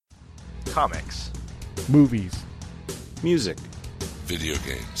Comics. Movies. Music. Video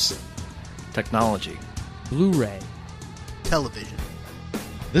games. Technology. Blu-ray. Television.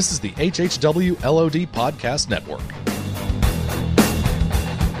 This is the HHW LOD Podcast Network.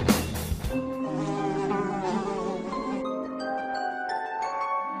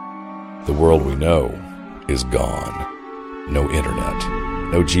 The world we know is gone. No internet,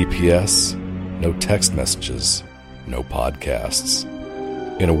 no GPS, no text messages, no podcasts.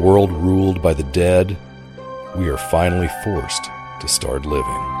 In a world ruled by the dead, we are finally forced to start living.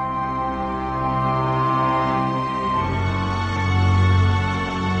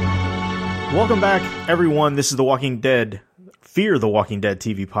 Welcome back, everyone. This is The Walking Dead, Fear the Walking Dead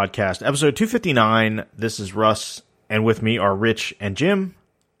TV podcast, episode 259. This is Russ, and with me are Rich and Jim.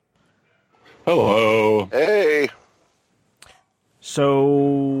 Hello. Hey. So,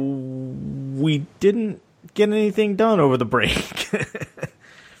 we didn't get anything done over the break.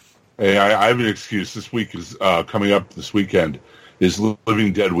 Hey, I have an excuse. This week is coming up. This weekend is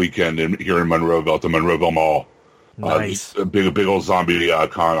Living Dead weekend here in Monroeville at the Monroeville Mall. Nice. A big old zombie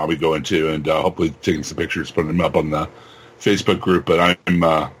con I'll be going to, and hopefully taking some pictures, putting them up on the Facebook group. But I'm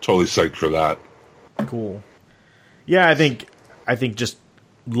totally psyched for that. Cool. Yeah, I think just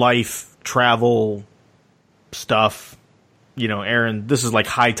life, travel, stuff. You know, Aaron. This is like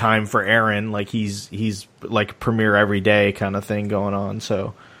high time for Aaron. Like he's like premiere every day kind of thing going on.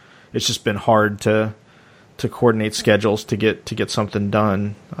 So it's just been hard to coordinate schedules to get something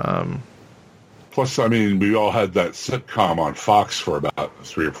done. Plus, I mean, we all had that sitcom on Fox for about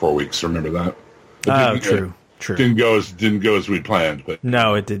 3 or 4 weeks. Remember that? True. Didn't go as we planned. But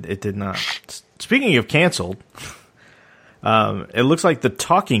no, it did not. Speaking of canceled, it looks like The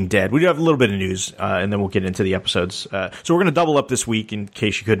Talking Dead. We do have a little bit of news, and then we'll get into the episodes. So we're going to double up this week. In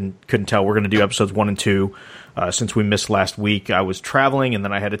case you couldn't tell, we're going to do episodes 1 and 2. Since we missed last week, I was traveling, and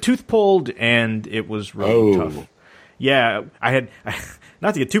then I had a tooth pulled, and it was really tough. Yeah, I had.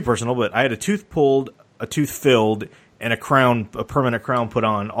 Not to get too personal, but I had a tooth pulled, a tooth filled, and a permanent crown put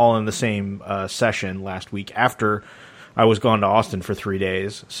on, all in the same session last week after I was gone to Austin for 3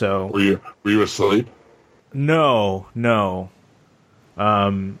 days. So were you asleep? No. No,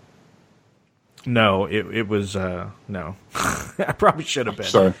 it was no. I probably should have been.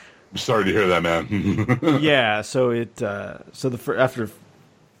 Sorry. I'm sorry to hear that, man. Yeah, so that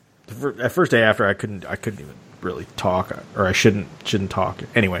first day after I couldn't even really talk, or I shouldn't talk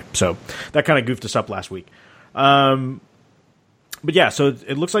anyway. So that kind of goofed us up last week. But yeah, so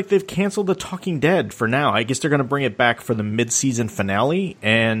it looks like they've canceled The Talking Dead for now. I guess they're going to bring it back for the mid-season finale,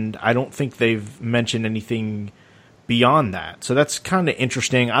 and I don't think they've mentioned anything beyond that. So that's kind of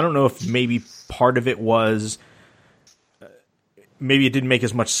interesting. I don't know if maybe part of it was maybe it didn't make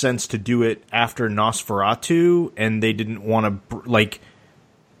as much sense to do it after Nosferatu, and they didn't want to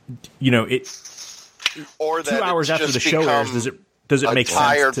it. Or that 2 hours after the show airs, does it make sense?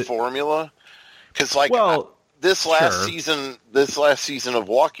 Tired formula, because this last season of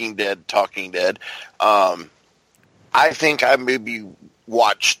Walking Dead, Talking Dead, I think I maybe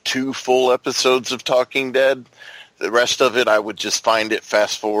watched 2 full episodes of Talking Dead. The rest of it, I would just find it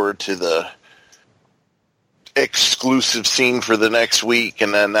fast forward to the exclusive scene for the next week,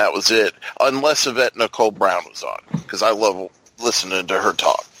 and then that was it. Unless Yvette Nicole Brown was on, because I love listening to her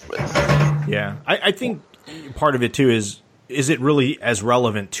talk. Yeah, I think part of it too is it really as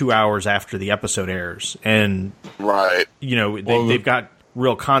relevant 2 hours after the episode airs? And right, they've got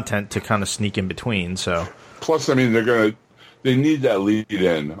real content to kind of sneak in between. So plus, I mean, they need that lead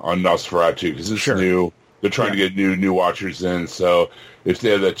in on Nosferatu because it's new. They're trying to get new watchers in. So if they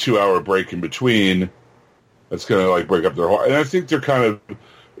have that 2 hour break in between, that's going to break up their whole. And I think they're kind of,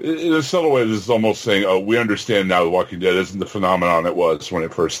 in a subtle way, this is almost saying, "Oh, we understand now. The Walking Dead isn't the phenomenon it was when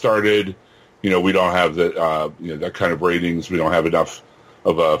it first started. We don't have that kind of ratings. We don't have enough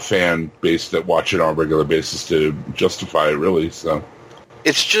of a fan base that watch it on a regular basis to justify it, really." So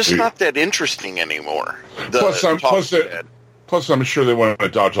it's just not that interesting anymore. Plus, I'm sure they want to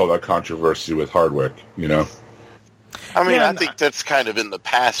dodge all that controversy with Hardwick. I mean, I think that's kind of in the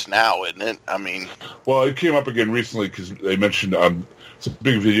past now, isn't it? I mean, well, it came up again recently because they mentioned it's a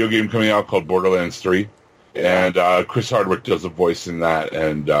big video game coming out called Borderlands 3, and Chris Hardwick does a voice in that,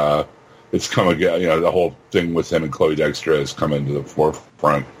 and it's come again. The whole thing with him and Chloe Dexter has come into the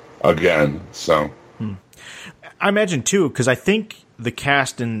forefront again. So, I imagine too, because I think the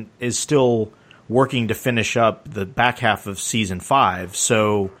cast is still working to finish up the back half of season 5.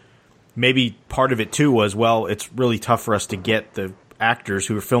 So maybe part of it too was, well, it's really tough for us to get the actors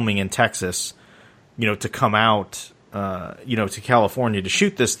who are filming in Texas, to come out, to California to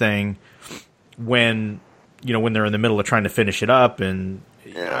shoot this thing when they're in the middle of trying to finish it up and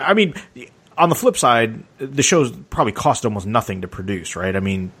Yeah. I mean, on the flip side, the shows probably cost almost nothing to produce, right? I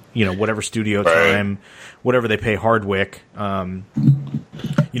mean, whatever studio time, whatever they pay Hardwick, I'm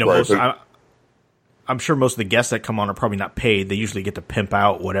sure most of the guests that come on are probably not paid. They usually get to pimp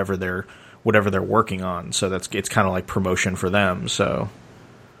out whatever they're working on. So it's kind of like promotion for them. So,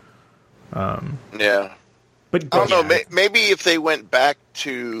 yeah. But I don't know. Maybe if they went back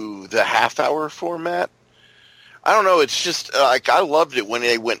to the half-hour format, I don't know. It's just like I loved it when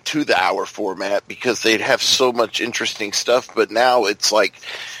they went to the hour format because they'd have so much interesting stuff. But now it's like,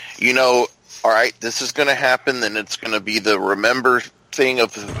 all right, this is going to happen, then it's going to be the remember thing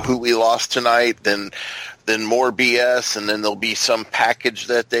of who we lost tonight, then more BS, and then there'll be some package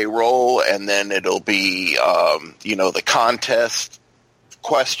that they roll, and then it'll be the contest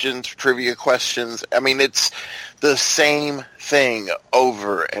questions, trivia questions. I mean, it's the same thing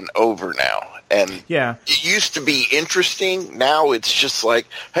over and over now. And yeah, it used to be interesting. Now it's just like,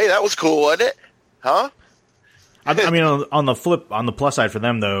 hey, that was cool, wasn't it? Huh? I mean, on the plus side for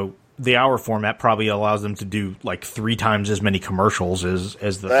them though, the hour format probably allows them to do like 3 times as many commercials as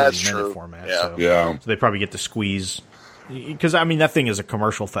the 30-minute format. Yeah. So they probably get to squeeze. Because I mean that thing is a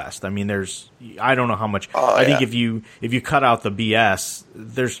commercial fest. I mean, I don't know how much. I think if you cut out the BS,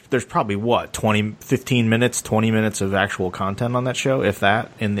 there's probably 15 minutes, 20 minutes of actual content on that show, if that,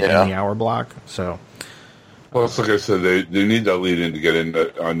 in the hour block. So, well, it's like I said, they need that lead in to get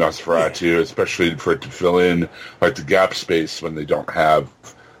into Nosferatu, especially for it to fill in like the gap space when they don't have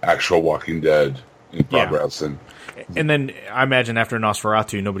actual Walking Dead in progress And then I imagine after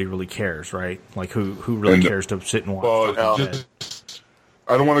Nosferatu, nobody really cares, right? Like who really cares to sit and watch? Well,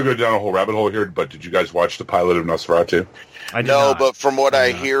 I don't want to go down a whole rabbit hole here, but did you guys watch the pilot of Nosferatu? I did not. But from what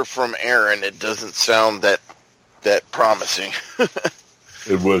I hear from Aaron, it doesn't sound that promising.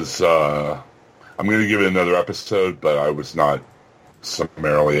 It was. I'm going to give it another episode, but I was not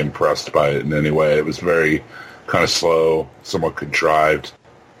summarily impressed by it in any way. It was very kind of slow, somewhat contrived.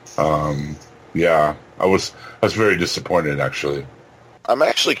 I was very disappointed, actually. I'm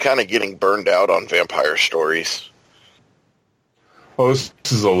actually kind of getting burned out on vampire stories. Well, this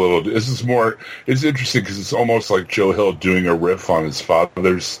is more, it's interesting because it's almost like Joe Hill doing a riff on his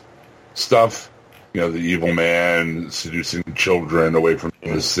father's stuff. The evil man seducing children away from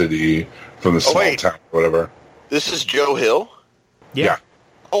the city, from the small town, whatever. This is Joe Hill? Yeah.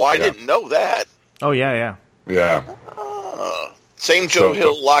 Oh, I didn't know that. Oh, yeah. Yeah. Same Joe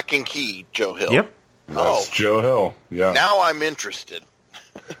Hill, Lock and Key Joe Hill. Yep. That's Joe Hill, yeah. Now I'm interested.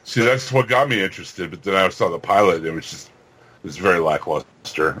 See, that's what got me interested, but then I saw the pilot, it was very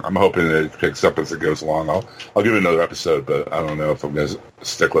lackluster. I'm hoping that it picks up as it goes along. I'll give it another episode, but I don't know if I'm going to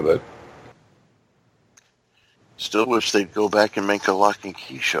stick with it. Still wish they'd go back and make a Lock and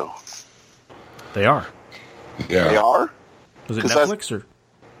Key show. They are. Yeah. They are? Was it Netflix or?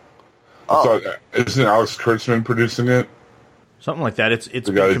 Isn't Alex Kurtzman producing it? Something like that. It's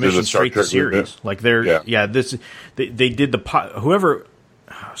been commissioned straight to series. Movement. Like they did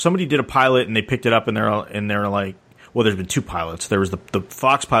somebody did a pilot and they picked it up and they're like, well, there's been 2 pilots. There was the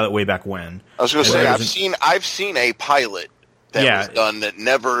Fox pilot way back when. I was going to say I've seen a pilot that was done that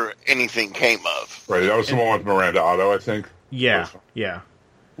never anything came of. Right, that was the one with Miranda Otto, I think. Yeah.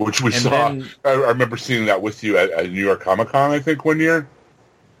 Which we saw. I remember seeing that with you at New York Comic Con, I think, one year.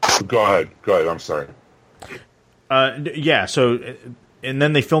 Go ahead. I'm sorry. So, and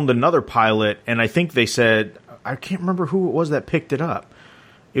then they filmed another pilot, and I think they said, I can't remember who it was that picked it up.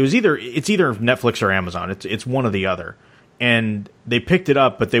 It's either Netflix or Amazon. It's one or the other. And they picked it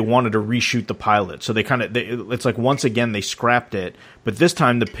up, but they wanted to reshoot the pilot. So it's like once again they scrapped it, but this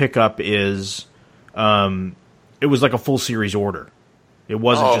time the pickup is, it was like a full series order. It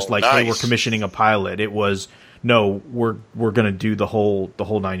wasn't just like, hey, we're commissioning a pilot. It was, no, we're going to do the whole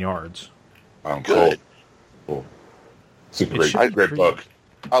 9 yards. Good. Cool. It's a great book.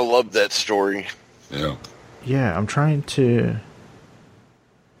 I love that story. Yeah. Yeah, I'm trying to...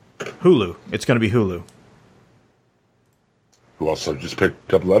 Hulu. It's going to be Hulu. Who also just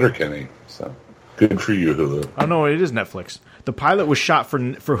picked up Letterkenny. So, good for you, Hulu. Oh, no, it is Netflix. The pilot was shot for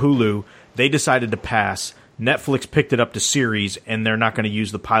Hulu. They decided to pass. Netflix picked it up to series, and they're not going to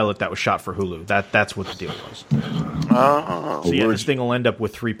use the pilot that was shot for Hulu. That's what the deal was. So, this thing will end up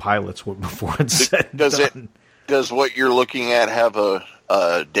with 3 pilots before it's said and done. Does what you're looking at have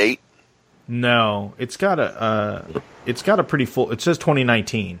a date? No, it's got a pretty full. It says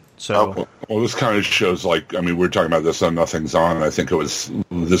 2019. So, well, this kind of shows we were talking about this on Nothing's On. I think it was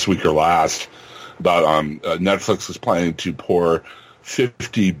this week or last. About Netflix is planning to pour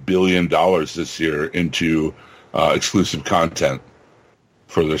 $50 billion this year into exclusive content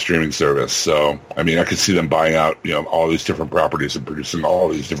for their streaming service. So, I mean, I could see them buying out, all these different properties and producing all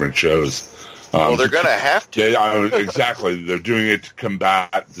these different shows. Well, they're going to have to. Exactly. They're doing it to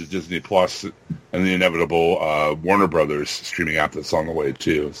combat the Disney Plus and the inevitable Warner Brothers streaming app that's on the way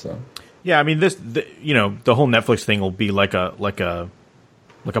too. So, yeah, I mean, the whole Netflix thing will be like a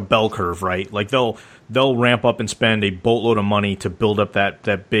bell curve, right? Like they'll ramp up and spend a boatload of money to build up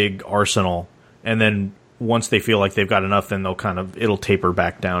that big arsenal, and then once they feel like they've got enough, then it'll taper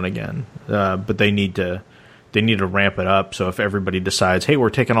back down again. But they need to ramp it up. So if everybody decides, hey, we're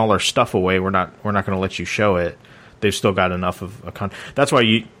taking all our stuff away, we're not going to let you show it, they've still got enough of a That's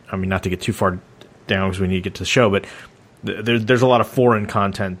why not to get too far down because we need to get to the show, but there's a lot of foreign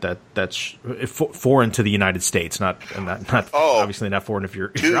content that's foreign to the United States, not obviously not foreign if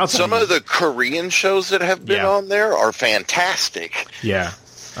you're outside. Some of the Korean shows that have been on there are fantastic. Yeah.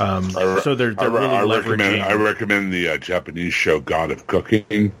 So they're really leveraging. I recommend the Japanese show God of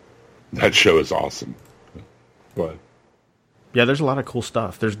Cooking. That show is awesome. But yeah, there's a lot of cool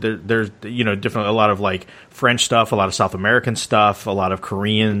stuff. There's different, a lot of like French stuff, a lot of South American stuff, a lot of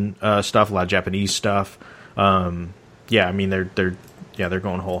Korean stuff, a lot of Japanese stuff. Yeah, I mean they're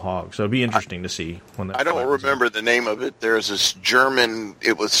going whole hog. So it'd be interesting to see when that. I don't remember the name of it. There's this German.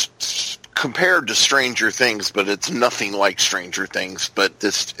 It was compared to Stranger Things, but it's nothing like Stranger Things. But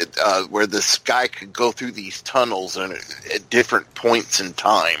where this guy could go through these tunnels and at different points in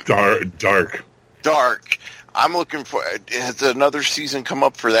time. Dark. I'm looking for. Has another season come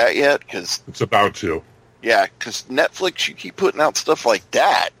up for that yet? Because it's about to. Yeah, because Netflix, you keep putting out stuff like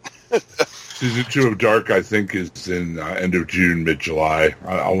that. Season 2 of Dark, I think, is in end of June, mid-July.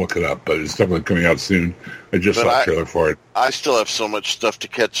 I'll look it up, but it's definitely coming out soon. I just saw a trailer for it. I still have so much stuff to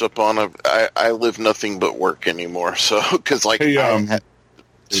catch up on. I live nothing but work anymore. So, because hey, I'm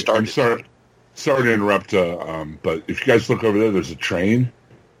sorry to interrupt, but if you guys look over there's a train.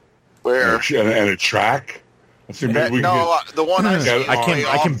 Where? And a track. The one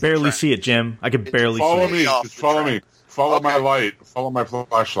I can barely see it, Jim. I can barely follow see me. it. Just follow me. Follow my light. Follow my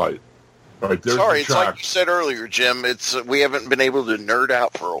flashlight. Right, sorry, it's like you said earlier, Jim. We haven't been able to nerd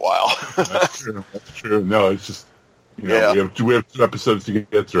out for a while. That's true. No, it's just we have 2 episodes to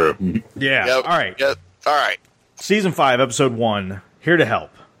get through. Yeah. Yep. All right. Yep. All right. Season 5, episode 1. Here to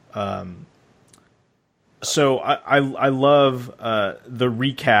help. So I love the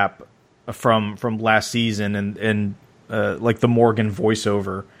recap from last season and like the Morgan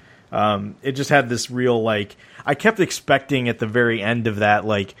voiceover. It just had this real I kept expecting at the very end of that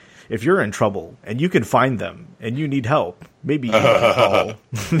if you're in trouble and you can find them and you need help, maybe you can call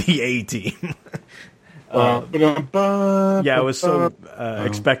the A-Team. Yeah, I was so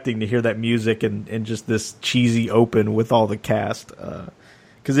expecting to hear that music and just this cheesy open with all the cast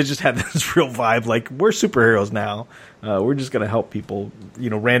because it just had this real vibe we're superheroes now. We're just going to help people,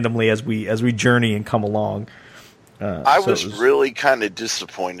 randomly as we journey and come along. I was really kind of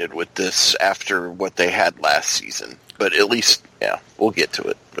disappointed with this after what they had last season, but at least, we'll get to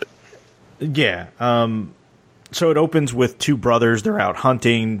it. But yeah, so it opens with 2 brothers. They're out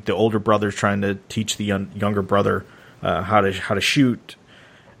hunting. The older brother's trying to teach the younger brother how to shoot,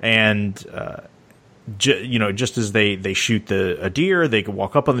 and just as they shoot a deer, they can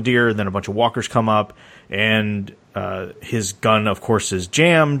walk up on the deer, and then a bunch of walkers come up, and his gun, of course, is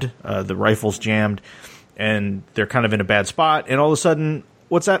jammed. The rifle's jammed. And they're kind of in a bad spot, and all of a sudden,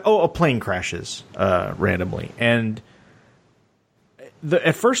 what's that? Oh, a plane crashes randomly. And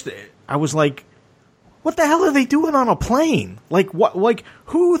at first, I was like, "What the hell are they doing on a plane? What?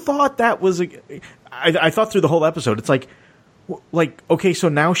 Who thought that was?" I thought through the whole episode. It's okay, so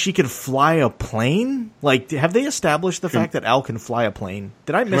now she can fly a plane. Have they established the fact that Al can fly a plane?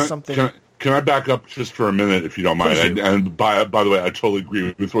 Did I miss something? Can I back up just for a minute, if you don't mind? And by the way, I totally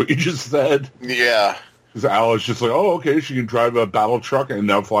agree with what you just said. Yeah. Because Al is just oh, okay, she can drive a battle truck and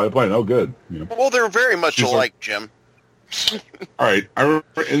now fly a plane. Oh, good. Well, they're very much alike, Jim. All right. I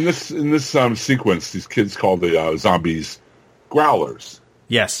remember in this sequence, these kids call the zombies growlers.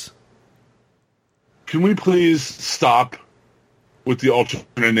 Yes. Can we please stop with the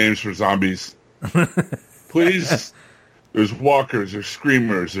alternate names for zombies? Please. There's walkers, there's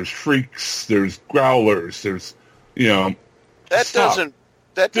screamers, there's freaks, there's growlers, there's That doesn't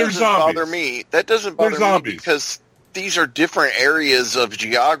bother me. That doesn't bother me because these are different areas of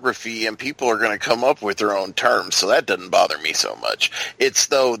geography and people are going to come up with their own terms. So that doesn't bother me so much. It's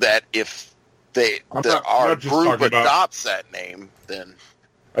though that if our group adopts that name, then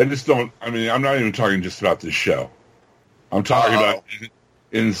I just don't. I mean, I'm not even talking just about this show. I'm talking about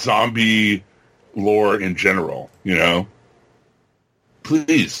in zombie lore in general.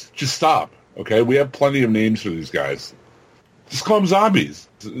 Please just stop. Okay, we have plenty of names for these guys. Just call them zombies.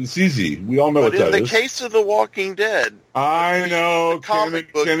 It's easy. We all know what that is. But in the case of The Walking Dead, I know. Canon.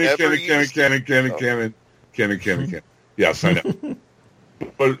 Yes, I know.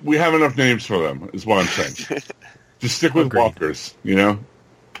 But we have enough names for them, is what I'm saying. Just stick with walkers, you know?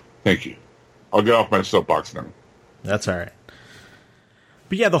 Thank you. I'll get off my soapbox now. That's all right.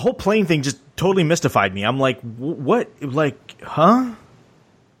 But yeah, the whole plane thing just totally mystified me. I'm like, what? Like, huh?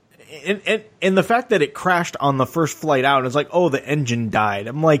 And the fact that it crashed on the first flight out, it's like, oh, the engine died.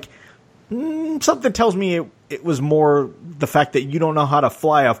 I'm like, something tells me it was more the fact that you don't know how to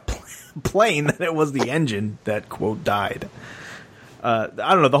fly a plane than it was the engine that, quote, died. I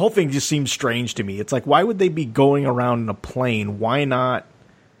don't know. The whole thing just seems strange to me. It's like, why would they be going around in a plane? Why not?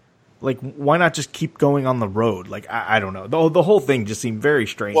 Like, why not just keep going on the road? Like, I don't know. The whole thing just seemed very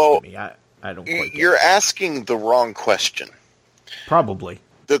strange to me. I don't quite get it. You're asking the wrong question. Probably.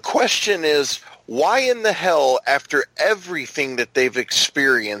 The question is, why in the hell, after everything that they've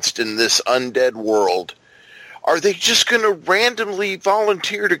experienced in this undead world, are they just going to randomly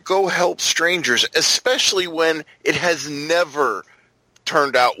volunteer to go help strangers, especially when it has never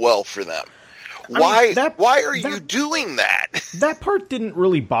turned out well for them? Why are you doing that? That part didn't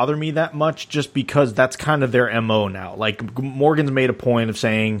really bother me that much, just because that's kind of their MO now. Like, Morgan's made a point of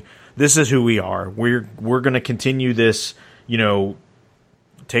saying, this is who we are. We're going to continue this, you know,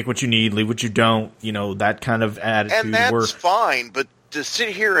 take what you need, leave what you don't, you know, that kind of attitude. And that's fine, but to sit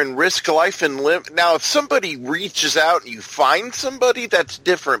here and risk life and limb. Now, if somebody reaches out and you find somebody, that's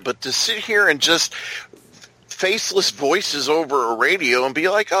different. But to sit here and just faceless voices over a radio and be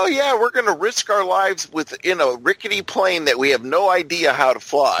like, oh, yeah, we're going to risk our lives in a rickety plane that we have no idea how to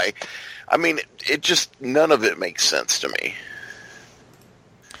fly. I mean, it just, none of it makes sense to me.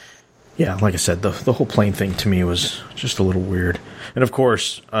 Yeah, like I said, the whole plane thing to me was just a little weird. And of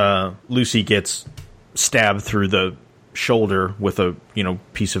course, Lucy gets stabbed through the shoulder with a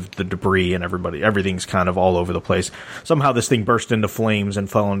piece of the debris, and everything's kind of all over the place. Somehow this thing burst into flames and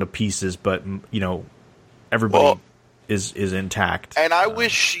fell into pieces, but everybody is intact. And I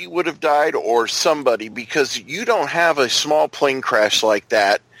wish she would have died, or somebody, because you don't have a small plane crash like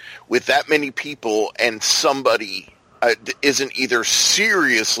that with that many people and somebody isn't either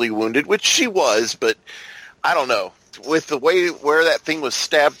seriously wounded, which she was, but I don't know. With the way where that thing was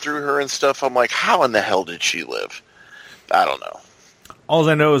stabbed through her and stuff, I'm like, how in the hell did she live? I don't know. All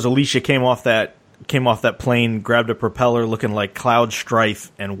I know is Alicia came off that plane, grabbed a propeller looking like Cloud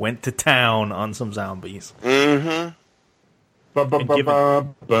Strife, and went to town on some zombies. Mm-hmm.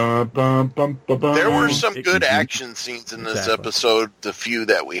 There were some good action scenes in this episode, the few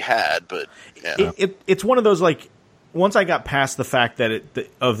that we had, but yeah. It's one of those, like, once I got past the fact that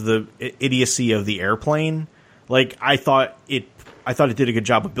of the idiocy of the airplane, like, I thought it did a good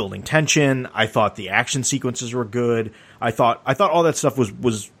job of building tension. I thought the action sequences were good. I thought all that stuff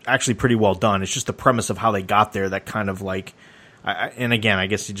was actually pretty well done. It's just the premise of how they got there that kind of like, and again, I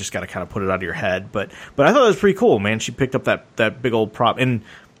guess you just got to kind of put it out of your head. But I thought it was pretty cool, man. She picked up that big old prop, and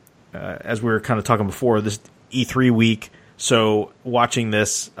as we were kind of talking before, this E3 week. So watching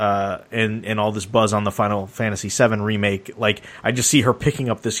this and all this buzz on the Final Fantasy VII remake, like, I just see her picking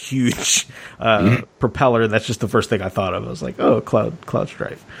up this huge propeller. That's just the first thing I thought of. I was like, oh, Cloud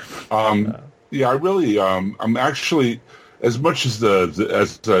Strife. Yeah, I really, I'm actually, as much as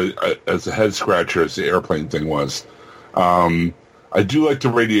the head scratcher as the airplane thing was, I do like the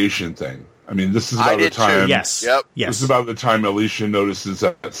radiation thing. I mean, this is about the time. Too. Yes. Yep. Yes. This is about the time Alicia notices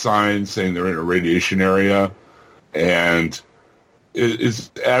that sign saying they're in a radiation area. And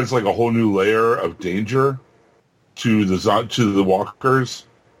it adds like a whole new layer of danger to the walkers,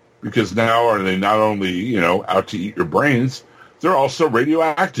 because now are they not only out to eat your brains, they're also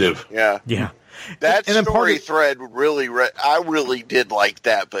radioactive. Yeah. That story thread really, I really did like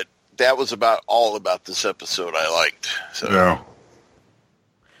that, but that was all about this episode I liked. So. Yeah.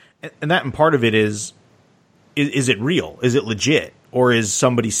 And that, and part of it is it real? Is it legit? Or is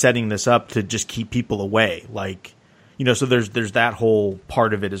somebody setting this up to just keep people away? Like, so there's that whole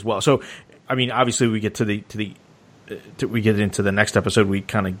part of it as well. So, I mean, obviously we get we get into the next episode, we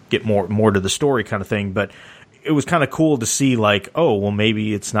kind of get more to the story kind of thing, but it was kind of cool to see, like, oh, well,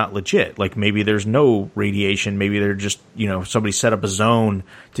 maybe it's not legit. Like, maybe there's no radiation. Maybe they're just, somebody set up a zone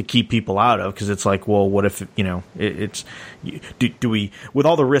to keep people out of, because it's like, well, what if, it's, do we, with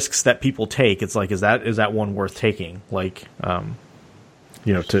all the risks that people take, it's like, is that one worth taking? Like,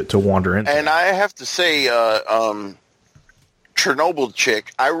 to wander into. And I have to say, Chernobyl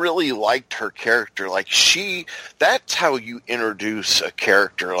chick, I really liked her character. Like, that's how you introduce a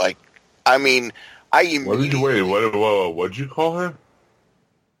character. Like, I mean, what'd you call her?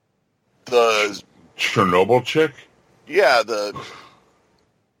 The Chernobyl chick? Yeah, the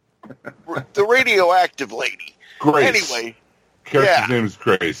radioactive lady. Grace. Anyway. Character's name is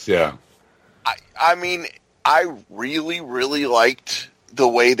Grace, yeah. I mean, I really, really liked the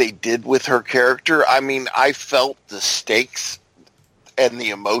way they did with her character. I mean, I felt the stakes and the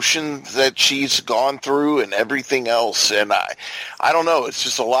emotions that she's gone through and everything else. And I don't know. It's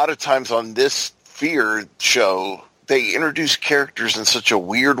just a lot of times on this Fear show, they introduce characters in such a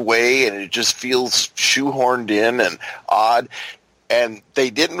weird way, and it just feels shoehorned in and odd. And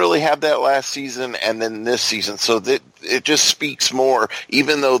they didn't really have that last season and then this season. So that it just speaks more,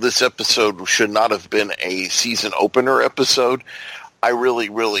 even though this episode should not have been a season opener episode. I really,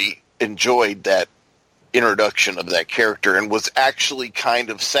 really enjoyed that introduction of that character and was actually kind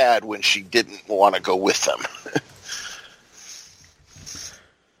of sad when she didn't want to go with them.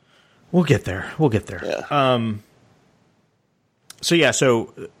 We'll get there. Yeah.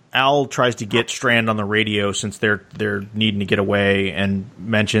 So Al tries to get Strand on the radio since they're needing to get away, and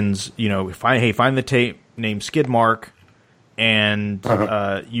mentions, find the tape named Skidmark, and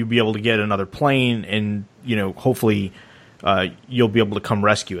you'll be able to get another plane, and hopefully you'll be able to come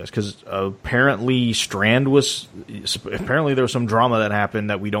rescue us, because apparently there was some drama that happened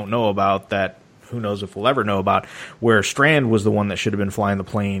that we don't know about, that who knows if we'll ever know about, where Strand was the one that should have been flying the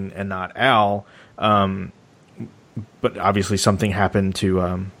plane and not Al. But obviously something happened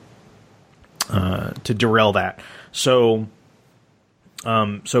to derail that. So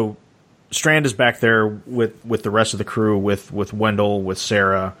Strand is back there with the rest of the crew, with Wendell, with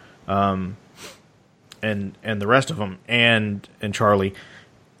Sarah, and the rest of them, and Charlie,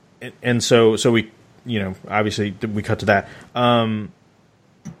 and so we, obviously we cut to that, and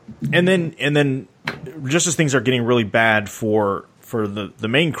then just as things are getting really bad for the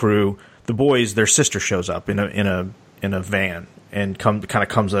main crew, the boys, their sister shows up in a van and comes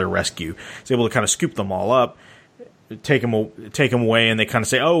to their rescue. He's able to kind of scoop them all up, take them away, and they kind of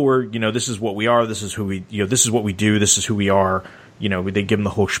say, "Oh, we're this is what we are. This is who we this is what we do. This is who we are." They give them the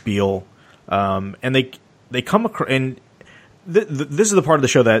whole spiel, and they come across, and this is the part of the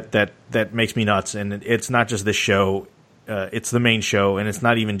show that makes me nuts. And it's not just this show; it's the main show, and it's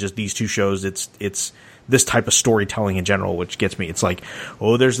not even just these two shows. It's this type of storytelling in general, which gets me. It's like,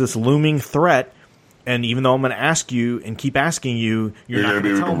 oh, there's this looming threat, and even though I'm going to ask you and keep asking you, you're not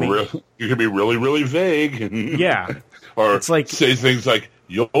going to tell me. You're going to be really, really vague. Yeah. Or it's like, say things like,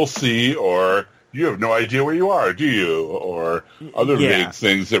 you'll see, or you have no idea where you are, do you? Or other vague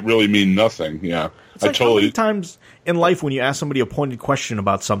things that really mean nothing. Yeah. It's like, how many times in life when you ask somebody a pointed question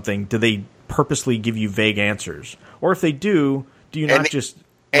about something, do they purposely give you vague answers? Or if they do you not just...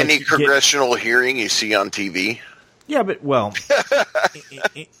 Any congressional hearing you see on TV? Yeah, but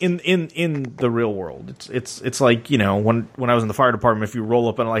in the real world, it's like, when I was in the fire department, if you roll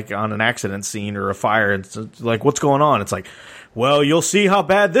up on an accident scene or a fire, it's like, what's going on? It's like, well, you'll see how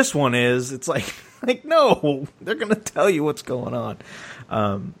bad this one is. It's like no, they're gonna tell you what's going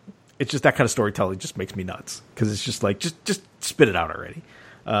on. It's just that kind of storytelling just makes me nuts, because it's just like, just spit it out already.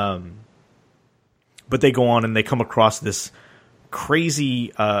 But they go on and they come across this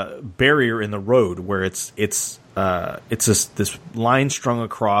crazy barrier in the road where it's this line strung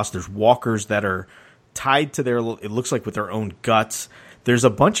across. There's walkers that are tied to it looks like with their own guts. There's a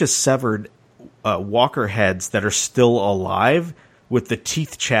bunch of severed walker heads that are still alive with the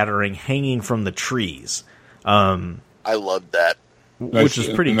teeth chattering, hanging from the trees. I love that. Which is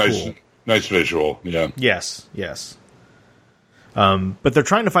pretty cool. Nice visual, yeah. Yes. But they're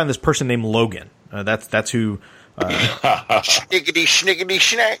trying to find this person named Logan. That's who... Schnickety, schnickety,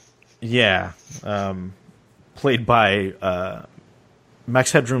 schnack. Yeah. Played by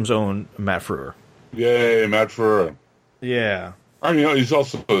Max Headroom's own Matt Frewer. Yay, Matt Frewer. Yeah. I mean, he's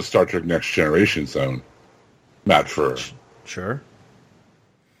also the Star Trek Next Generation's own Matt Frewer. Sure.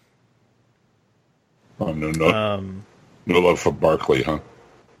 Oh, no love for Barclay, huh?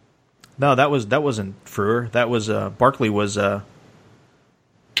 No, that wasn't Frewer. That was Barclay was. Oh,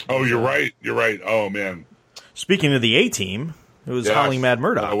 you're right. Oh man. Speaking of the A-Team, it was Holly Mad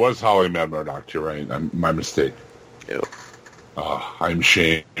Murdoch. It was Holly Mad Murdoch. You're right. My mistake. Yep. I'm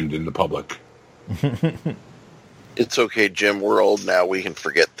shamed in the public. It's okay, Jim. We're old now. We can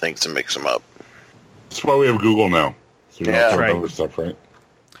forget things and mix them up. That's why we have Google now. So we don't have to remember stuff, right?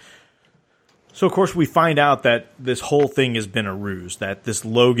 So, of course, we find out that this whole thing has been a ruse, that this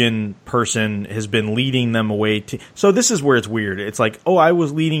Logan person has been leading them away to... So this is where it's weird. It's like, oh, I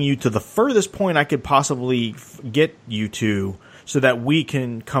was leading you to the furthest point I could possibly get you to so that we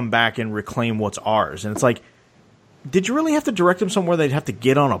can come back and reclaim what's ours. And it's like, did you really have to direct them somewhere they'd have to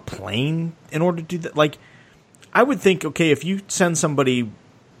get on a plane in order to do that? Like, I would think, okay, if you send somebody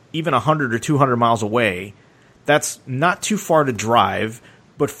even 100 or 200 miles away... that's not too far to drive,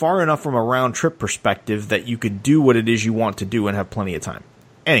 but far enough from a round trip perspective that you could do what it is you want to do and have plenty of time.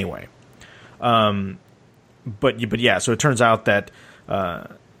 Anyway, but yeah, so it turns out that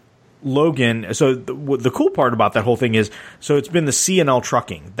Logan. So the cool part about that whole thing is, so it's been the C&L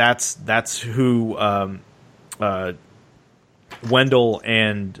Trucking. That's who Wendell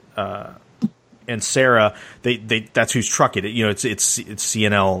and Sarah. They that's who's trucking it. You know, it's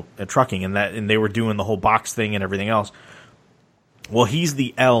C&L Trucking, and they were doing the whole box thing and everything else. Well, he's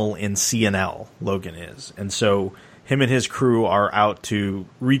the L in C&L. Logan is, and so him and his crew are out to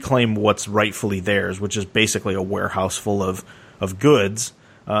reclaim what's rightfully theirs, which is basically a warehouse full of goods,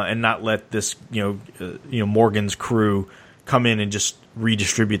 and not let this Morgan's crew come in and just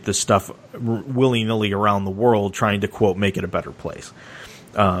redistribute this stuff willy-nilly around the world, trying to, quote, make it a better place.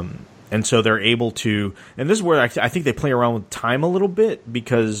 And so they're able to, and this is where I think they play around with time a little bit,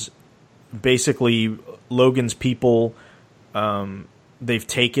 because basically Logan's people,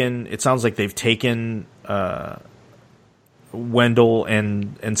 it sounds like they've taken Wendell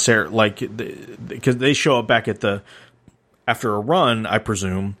and Sarah, because they show up back after a run, I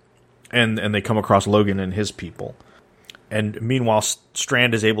presume, and they come across Logan and his people. And meanwhile,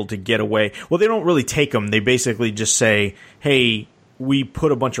 Strand is able to get away. Well, they don't really take him. They basically just say, hey, we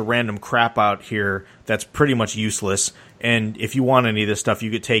put a bunch of random crap out here that's pretty much useless, and if you want any of this stuff,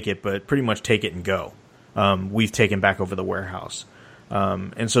 you could take it, but pretty much take it and go. We've taken back over the warehouse.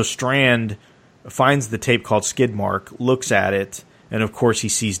 And so Strand finds the tape called Skidmark, looks at it, and of course he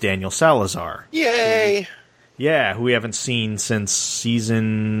sees Daniel Salazar. Yay! Yeah, who we haven't seen since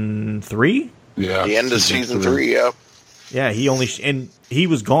season 3? Yeah. The end of season 3, yeah. Yeah, he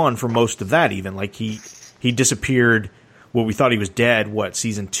was gone for most of that even. Like, he disappeared. Well, we thought he was dead,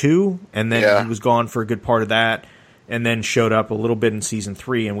 season 2? And then he was gone for a good part of that, and then showed up a little bit in season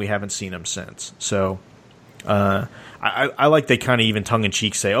 3, and we haven't seen him since. So, I like they kind of even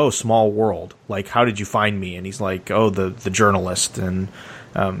tongue-in-cheek say, oh, small world. Like, how did you find me? And he's like, oh, the journalist. And,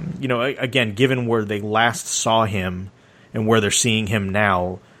 again, given where they last saw him and where they're seeing him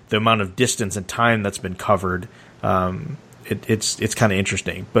now, the amount of distance and time that's been covered, it's kind of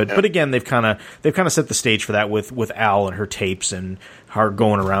interesting. But again, they've kind of set the stage for that with Al and her tapes and her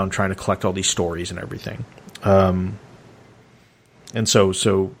going around trying to collect all these stories and everything. And so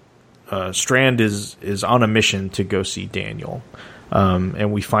Strand is on a mission to go see Daniel,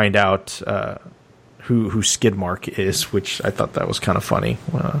 and we find out who Skidmark is, which I thought that was kind of funny.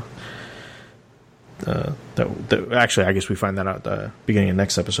 Actually, I guess we find that out at the beginning of the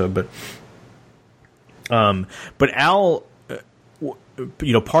next episode. But Al,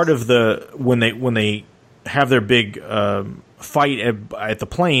 part of when they have their big fight at the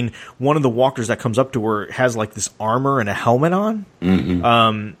plane, one of the walkers that comes up to her has like this armor and a helmet on.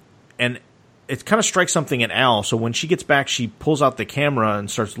 Mm-hmm. And it kind of strikes something at Al. So when she gets back, she pulls out the camera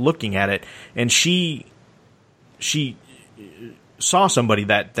and starts looking at it, and she saw somebody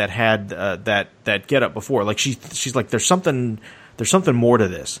that had that get up before. Like she's like, there's something more to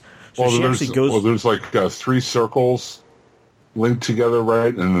this. So there's like 3 circles linked together,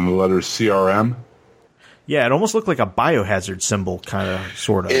 right? And then the letters CRM. Yeah, it almost looked like a biohazard symbol, kind of,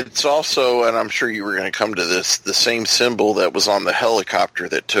 sort of. It's also, and I'm sure you were going to come to this, the same symbol that was on the helicopter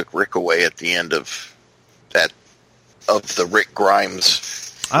that took Rick away at the end of the Rick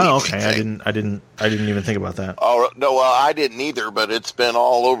Grimes. Oh, okay. Thing. I didn't even think about that. Oh no, well, I didn't either. But it's been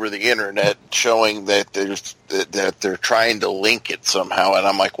all over the internet showing that they're trying to link it somehow, and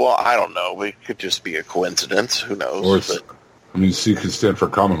I'm like, well, I don't know. It could just be a coincidence. Who knows? C could stand for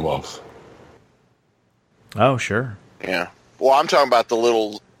Commonwealth. Oh, sure. Yeah. Well, I'm talking about the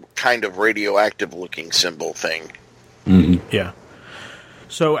little kind of radioactive-looking symbol thing. Mm-hmm. Yeah.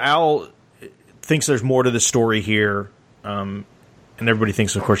 So Al thinks there's more to the story here, and everybody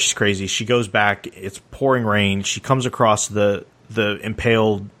thinks, of course, she's crazy. She goes back. It's pouring rain. She comes across the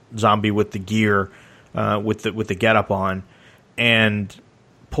impaled zombie with the gear, with the getup on, and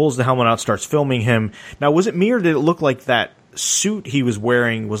pulls the helmet out, starts filming him. Now, was it me, or did it look like that suit he was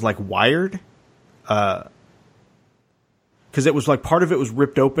wearing was like wired? Because it was like part of it was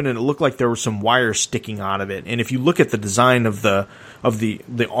ripped open, and it looked like there was some wires sticking out of it. And if you look at the design of the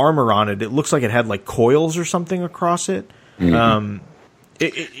armor on it, it looks like it had like coils or something across it. Mm-hmm.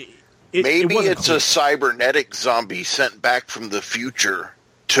 Maybe it's a cybernetic zombie sent back from the future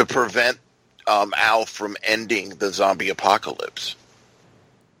to prevent Al from ending the zombie apocalypse.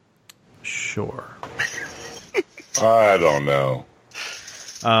 Sure. I don't know.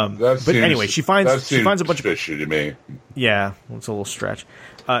 Anyway, she finds a bunch of fishy to me. Yeah, it's a little stretch.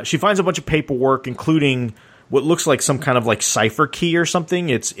 She finds a bunch of paperwork, including what looks like some kind of like cipher key or something.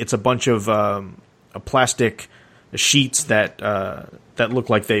 It's a bunch of a plastic sheets that look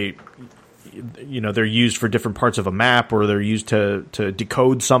like they're used for different parts of a map, or they're used to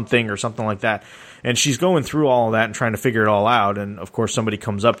decode something or something like that. And she's going through all of that and trying to figure it all out. And of course, somebody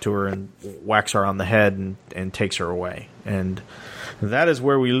comes up to her and whacks her on the head and takes her away. And that is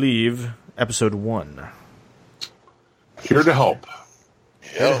where we leave episode 1. Here to help.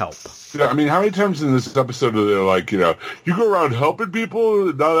 Here to help. Yeah, I mean, how many times in this episode are they like, you go around helping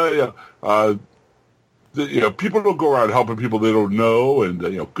people? People don't go around helping people they don't know, and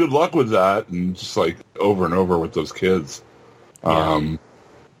good luck with that, and just like over and over with those kids.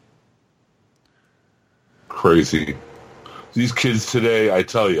 Crazy. These kids today, I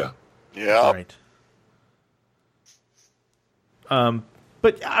tell you. Yeah. Right.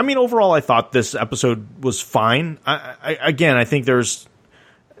 But I mean, overall, I thought this episode was fine. I think there's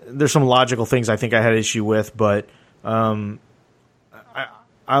some logical things I think I had issue with, but I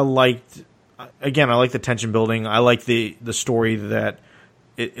liked the tension building. I like the story that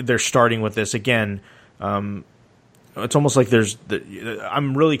they're starting with this again. It's almost like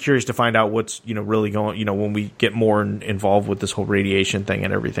I'm really curious to find out what's really going. When we get more involved with this whole radiation thing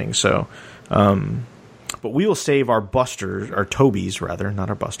and everything. So. But we will save our Tobies, not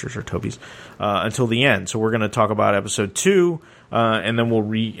our Busters, our Tobies, until the end. So we're going to talk about episode 2, and then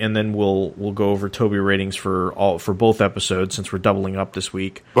we'll go over Toby ratings for both episodes, since we're doubling up this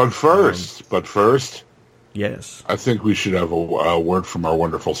week. But first, yes, I think we should have a word from our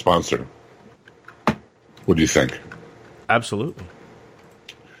wonderful sponsor. What do you think? Absolutely.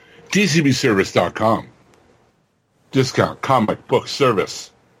 DCBService.com. Discount comic book service.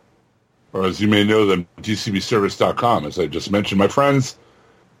 Or as you may know them, DCBService.com, as I just mentioned. My friends,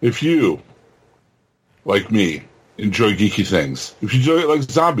 if you, like me, enjoy geeky things, if you enjoy like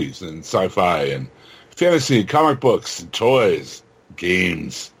zombies and sci-fi and fantasy, comic books, and toys,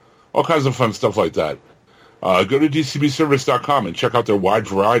 games, all kinds of fun stuff like that, go to DCBService.com and check out their wide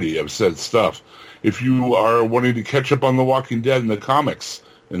variety of said stuff. If you are wanting to catch up on The Walking Dead and the comics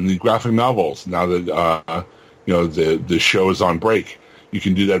and the graphic novels, now that the show is on break, you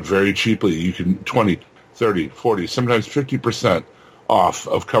can do that very cheaply. You can 20, 30, 40, sometimes 50% off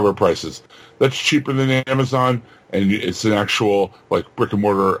of cover prices. That's cheaper than Amazon, and it's an actual like brick and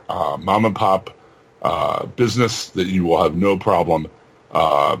mortar mom and pop business that you will have no problem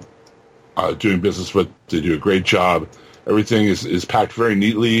doing business with. They do a great job. Everything is packed very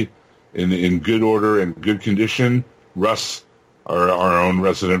neatly in good order and good condition. Russ, our own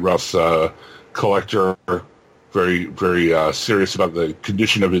resident Russ collector, very, very serious about the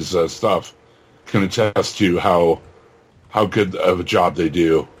condition of his stuff, can attest to how good of a job they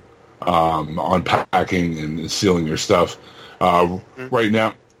do on packing and sealing your stuff. Right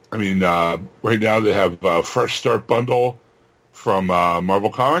now they have a Fresh Start bundle from Marvel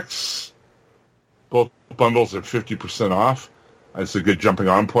Comics. Both bundles are 50% off. It's a good jumping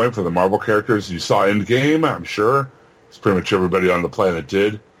on point for the Marvel characters. You saw Endgame, I'm sure. It's pretty much everybody on the planet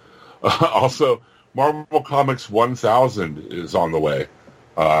did. Also, Marvel Comics 1000 is on the way.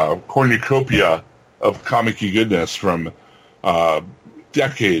 Cornucopia of comic-y goodness from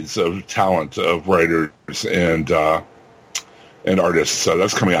decades of talent of writers and artists. So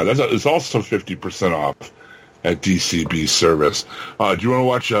that's coming out. It's also 50% off at DCB Service. Do you want to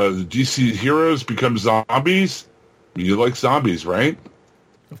watch the DC heroes become zombies? I mean, you like zombies, right?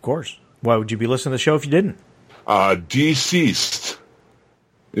 Of course. Why would you be listening to the show if you didn't? Deceased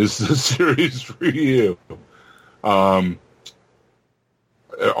is the series for you. All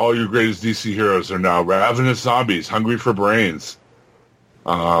your greatest DC heroes are now ravenous zombies, hungry for brains.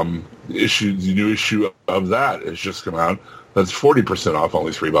 The new issue of that has just come out. That's 40% off,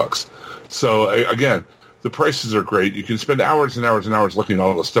 only $3. So again, the prices are great. You can spend hours and hours and hours looking at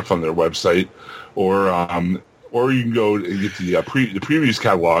all the stuff on their website, or you can go and get the previews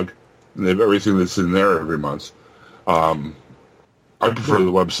catalog, and they have everything that's in there every month. I prefer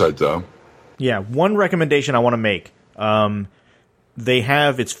the website, though. Yeah, one recommendation I want to make. They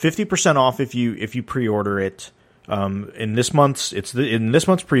have it's 50% off if you pre-order it. In this month's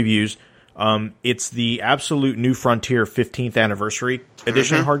previews, it's the Absolute New Frontier 15th Anniversary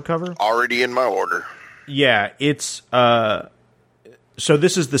Edition hardcover. Already in my order. Yeah, it's so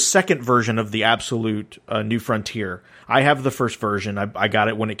this is the second version of the Absolute New Frontier. I have the first version. I got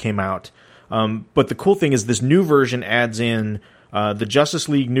it when it came out. But the cool thing is this new version adds in the Justice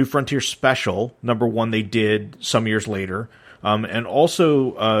League New Frontier Special, #1 they did some years later, and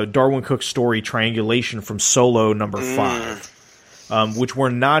also Darwyn Cooke's story Triangulation from Solo #5, which were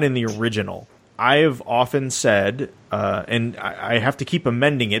not in the original. I've often said, and I have to keep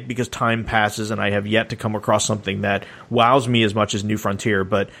amending it because time passes and I have yet to come across something that wows me as much as New Frontier.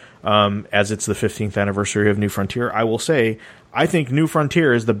 But as it's the 15th anniversary of New Frontier, I will say I think New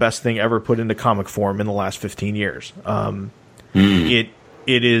Frontier is the best thing ever put into comic form in the last 15 years. It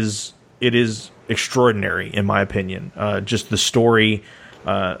is extraordinary, in my opinion. Just the story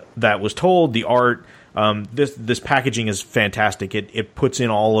that was told, the art. This packaging is fantastic. It puts in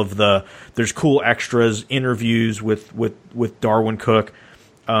all of there's cool extras, interviews with Darwyn Cooke.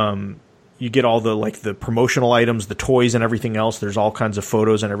 You get all the promotional items, the toys and everything else. There's all kinds of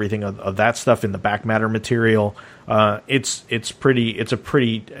photos and everything of that stuff in the back matter material. It's a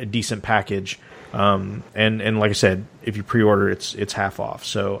pretty decent package. And like I said, if you pre-order, it's half off.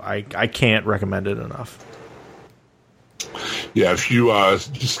 So I can't recommend it enough. Yeah, if you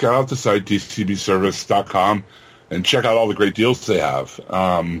just scout out the site, dcbservice.com, and check out all the great deals they have.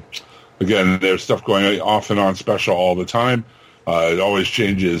 Again, there's stuff going off and on special all the time. It always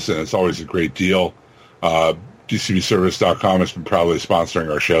changes, and it's always a great deal. dcbservice.com has been proudly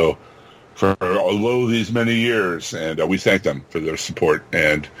sponsoring our show for these many years, and we thank them for their support,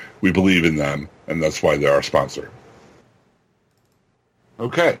 and we believe in them, and that's why they're our sponsor.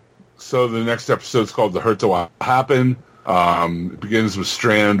 Okay, so the next episode is called The Hurt That Will Happen. It begins with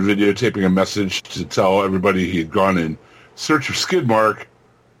Strand videotaping a message to tell everybody he had gone in search of Skidmark,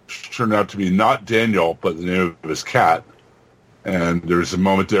 which turned out to be not Daniel, but the name of his cat. And there's a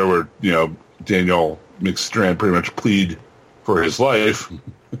moment there where, Daniel makes Strand pretty much plead for his life.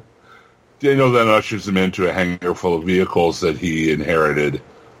 Daniel then ushers him into a hangar full of vehicles that he inherited,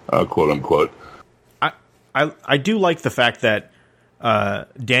 quote unquote. I do like the fact that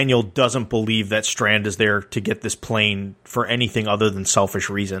Daniel doesn't believe that Strand is there to get this plane for anything other than selfish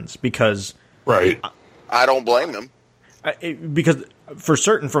reasons, because... Right. I don't blame him. Because for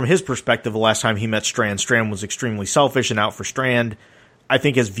certain, from his perspective, the last time he met Strand was extremely selfish and out for Strand. I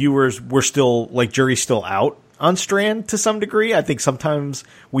think as viewers, we're still, jury's still out on Strand to some degree. I think sometimes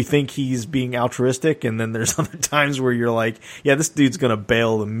we think he's being altruistic, and then there's other times where you're like, yeah, this dude's going to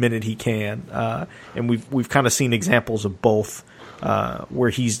bail the minute he can. And we've kind of seen examples of both.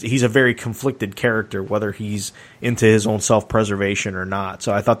 Where he's a very conflicted character, whether he's into his own self-preservation or not.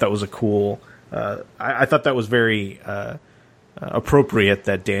 So I thought that was a cool. I thought that was very appropriate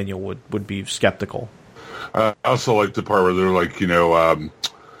that Daniel would be skeptical. I also like the part where they're like,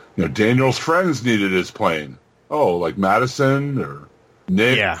 Daniel's friends needed his plane. Oh, like Madison or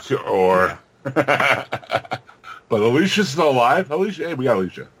Nick or. But Alicia's still alive. Alicia, hey, we got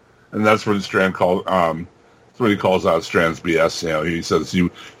Alicia, and that's when Strand called. When he calls out Strand's BS, he says,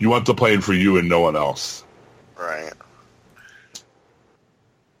 "You want the plane for you and no one else." Right.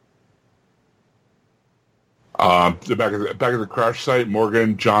 Back at the crash site,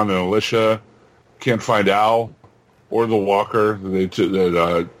 Morgan, John, and Alicia can't find Al or the walker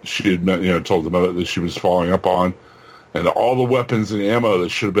that she had told them that she was following up on, and all the weapons and ammo that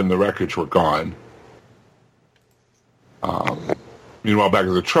should have been in the wreckage were gone. Meanwhile, back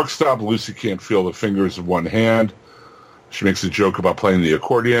at the truck stop, Lucy can't feel the fingers of one hand. She makes a joke about playing the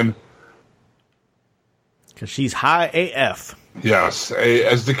accordion. Because she's high AF. Yes,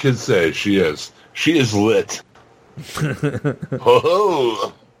 as the kids say, she is. She is lit.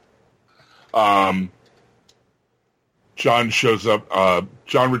 Ho-ho! John shows up.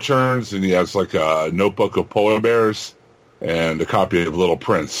 John returns, and he has a notebook of polar bears and a copy of Little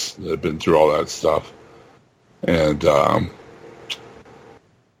Prince that had been through all that stuff. And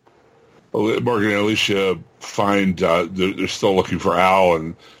Morgan and Alicia find they're still looking for Al,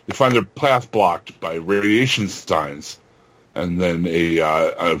 and they find their path blocked by radiation signs, and then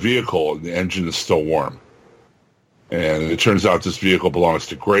a vehicle, and the engine is still warm. And it turns out this vehicle belongs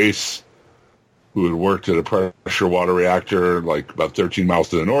to Grace, who had worked at a pressure water reactor about 13 miles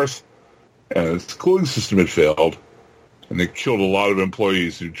to the north, and its cooling system had failed, and they killed a lot of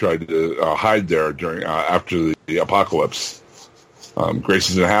employees who tried to hide there after the apocalypse. Grace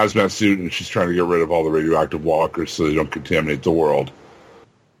is in a hazmat suit, and she's trying to get rid of all the radioactive walkers so they don't contaminate the world.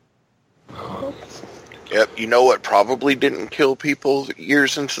 Yep, you know what probably didn't kill people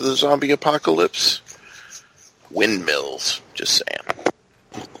years into the zombie apocalypse? Windmills, just saying.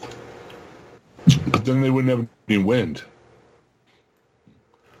 But then they wouldn't have any wind.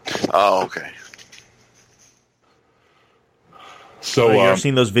 Oh, okay. So, you ever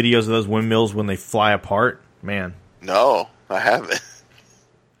seen those videos of those windmills when they fly apart? Man. No, I haven't.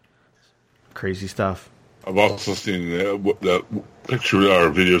 Crazy stuff. I've also seen the picture or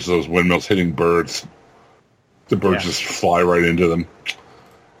videos of those windmills hitting birds. The birds just fly right into them.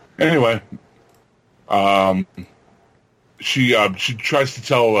 Anyway, she tries to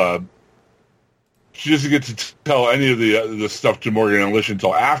tell she doesn't get to tell any of the stuff to Morgan and Alicia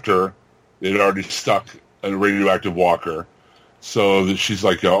until after they'd already stuck a radioactive walker. So that she's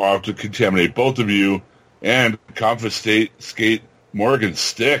like, I'll have to contaminate both of you and confiscate Morgan's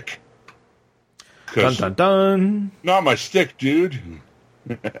stick. Dun, dun, dun. Not my stick, dude.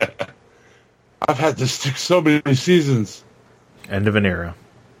 I've had this stick so many seasons. End of an era.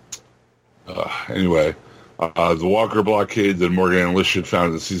 Anyway, the Walker blockade that Morgan and Alicia had found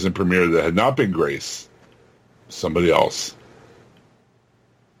in the season premiere that had not been Grace. Somebody else.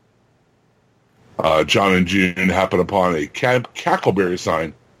 John and June happen upon a Cackleberry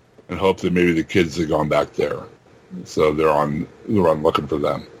sign and hope that maybe the kids had gone back there. So they're on looking for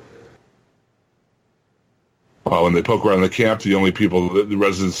them. When they poke around the camp, the only people, the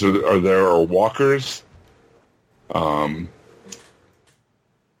residents are there are walkers.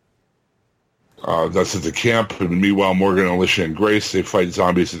 That's at the camp. And meanwhile, Morgan, Alicia, and Grace, they fight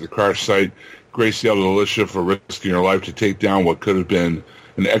zombies at the crash site. Grace yelled at Alicia for risking her life to take down what could have been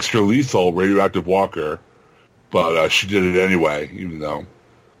an extra lethal radioactive walker, but she did it anyway, even though.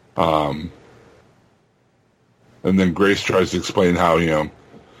 And then Grace tries to explain how,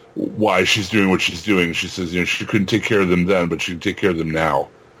 why she's doing what she's doing. She says, she couldn't take care of them then, but she can take care of them now,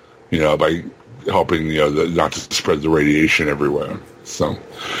 by helping, not to spread the radiation everywhere. So,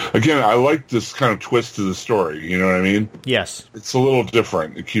 again, I like this kind of twist to the story. You know what I mean? Yes. It's a little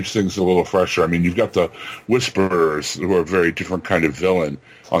different. It keeps things a little fresher. I mean, you've got the Whisperers, who are a very different kind of villain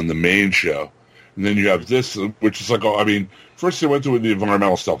on the main show. And then you have this, which is like, first they went through the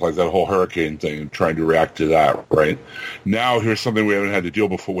environmental stuff, like that whole hurricane thing, and trying to react to that, right? Now here's something we haven't had to deal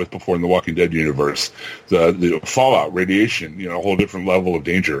with before in the Walking Dead universe. The fallout, radiation, a whole different level of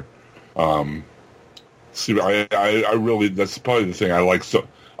danger. See, I really, that's probably the thing I like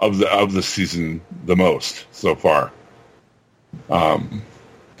of the season the most so far. And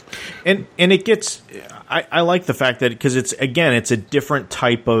it gets, I like the fact that, because it's a different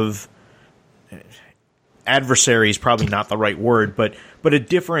type of adversary is probably not the right word, but a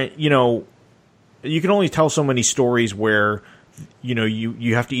different, you can only tell so many stories where,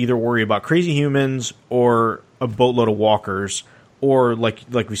 you have to either worry about crazy humans or a boatload of walkers, or like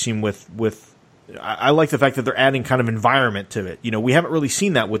we've seen with I like the fact that they're adding kind of environment to it. We haven't really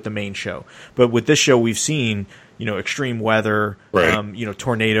seen that with the main show, but with this show we've seen, extreme weather, right.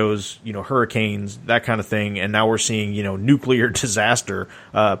 Tornadoes, hurricanes, that kind of thing. And now we're seeing, nuclear disaster,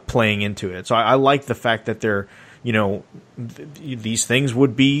 playing into it. So I like the fact that they're, these things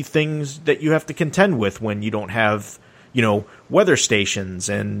would be things that you have to contend with when you don't have, weather stations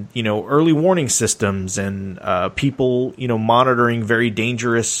and, early warning systems and, people, monitoring very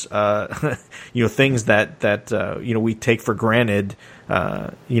dangerous, things that we take for granted,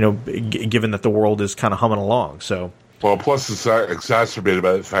 given that the world is kind of humming along. So, well, plus it's exacerbated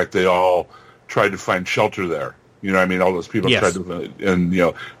by the fact they all tried to find shelter there. All those people tried to, and,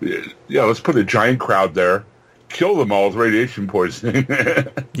 let's put a giant crowd there, kill them all with radiation poisoning.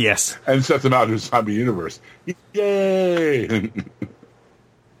 Yes. And set them out in a zombie universe. Yay!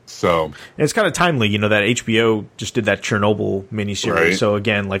 So. And it's kind of timely, that HBO just did that Chernobyl miniseries. Right. So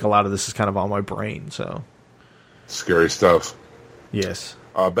again, like a lot of this is kind of on my brain, so. Scary stuff. Yes.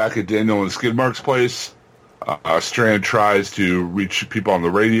 Back at Daniel and Skidmark's place, Strand tries to reach people on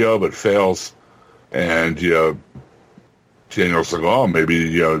the radio, but fails. And, Daniel's like, oh, maybe,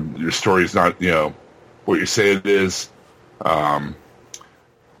 your story's not, what you say it is.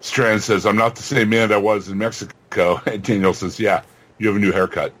 Strand says, I'm not the same man I was in Mexico. And Daniel says, yeah, you have a new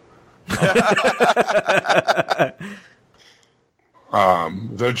haircut.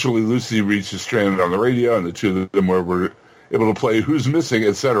 Eventually, Lucy reaches Strand on the radio, and the two of them were able to play Who's Missing,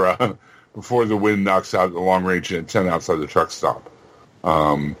 etc., before the wind knocks out the long-range antenna outside the truck stop.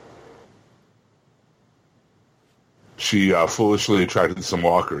 She foolishly attracted some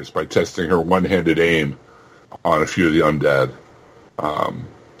walkers by testing her one-handed aim on a few of the undead.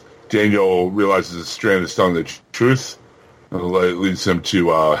 Daniel realizes that Strand is telling the truth, and it leads him to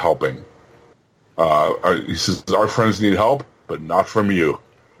helping. He says, our friends need help, but not from you.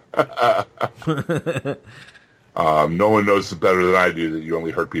 No one knows better than I do that you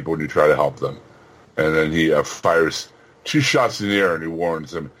only hurt people when you try to help them. And then he fires 2 shots in the air, and he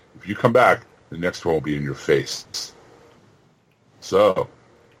warns them, if you come back, the next one will be in your face. So,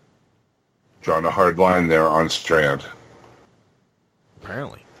 drawing a hard line there on Strand.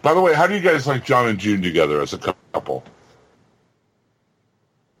 Apparently. By the way, how do you guys like John and June together as a couple?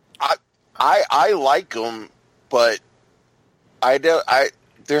 I like them, but there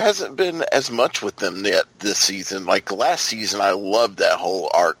hasn't been as much with them yet this season. Like last season, I loved that whole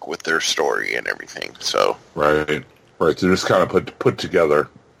arc with their story and everything. So right, they're just kind of put together.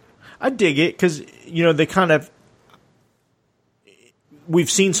 I dig it because they kind of.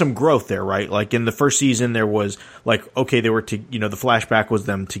 We've seen some growth there, right? Like in the first season, there was like, okay, they were the flashback was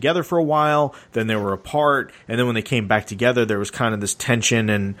them together for a while, then they were apart, and then when they came back together, there was kind of this tension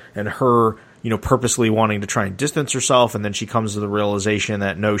and her, purposely wanting to try and distance herself, and then she comes to the realization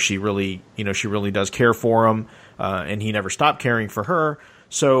that no, she really does care for him, and he never stopped caring for her.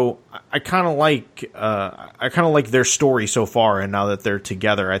 So I kind of like their story so far, and now that they're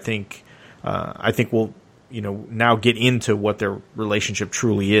together, I think we'll. Now get into what their relationship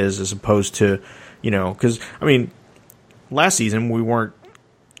truly is, as opposed to, because last season we weren't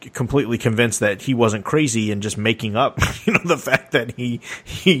completely convinced that he wasn't crazy and just making up, the fact that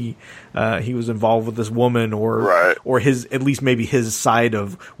he was involved with this woman, or his, at least maybe his side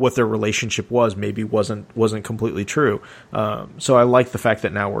of what their relationship was, maybe wasn't completely true. So I like the fact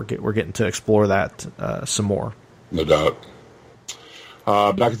that now we're getting to explore that some more. No doubt.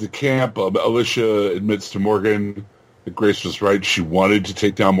 Back at the camp, Alicia admits to Morgan that Grace was right. She wanted to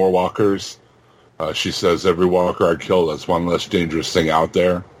take down more walkers. She says, every walker I kill, that's one less dangerous thing out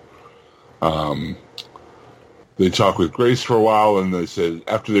there. They talk with Grace for a while, and they said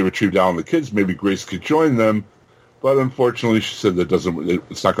after they retrieved Al and the kids, maybe Grace could join them. But unfortunately, she said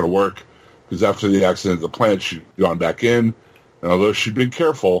it's not going to work, because after the accident at the plant, she'd gone back in. And although she'd been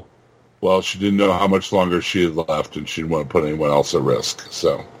careful, well, she didn't know how much longer she had left, and she didn't want to put anyone else at risk.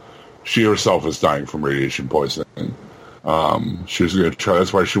 So she herself was dying from radiation poisoning. She was going to try.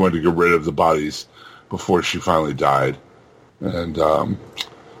 That's why she wanted to get rid of the bodies before she finally died. And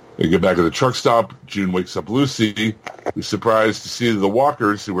they get back to the truck stop. June wakes up Lucy, who's surprised to see the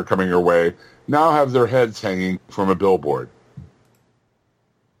walkers who were coming her way now have their heads hanging from a billboard.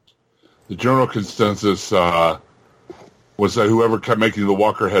 The general consensus was that whoever kept making the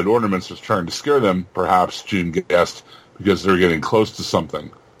walker head ornaments was trying to scare them, perhaps, June guessed, because they're getting close to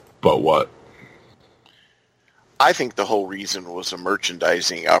something. But what? I think the whole reason was a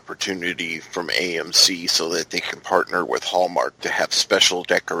merchandising opportunity from AMC so that they can partner with Hallmark to have special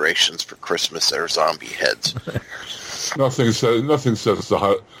decorations for Christmas that are zombie heads. Nothing says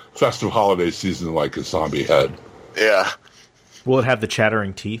the festive holiday season like a zombie head. Yeah. Will it have the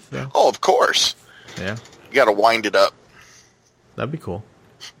chattering teeth, though? Oh, of course. Yeah. You got to wind it up. That'd be cool.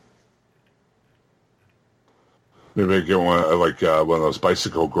 Maybe I get one of those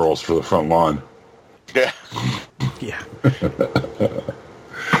bicycle girls for the front lawn. Yeah. Yeah.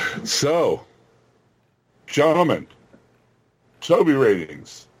 So, gentlemen, Toby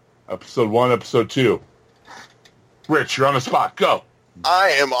ratings. Episode 1, Episode 2. Rich, you're on the spot. Go. I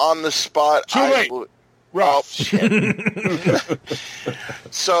am on the spot. Too late. Oh, shit.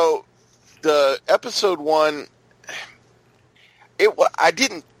 So, the Episode 1... I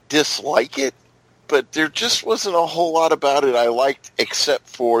didn't dislike it, but there just wasn't a whole lot about it I liked, except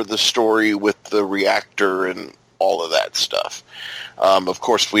for the story with the reactor and all of that stuff. Of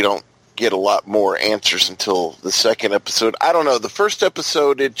course, we don't get a lot more answers until the second episode. I don't know. The first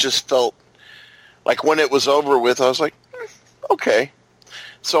episode, it just felt like when it was over with, I was like, okay.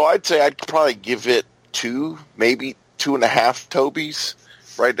 So I'd say I'd probably give it 2, maybe 2.5 Tobys,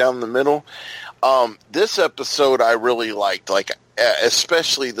 right down the middle. This episode I really liked,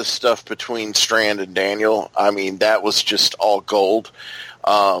 especially the stuff between Strand and Daniel. I mean, that was just all gold.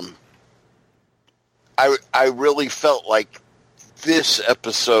 I really felt like this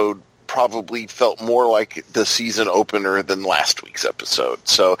episode probably felt more like the season opener than last week's episode.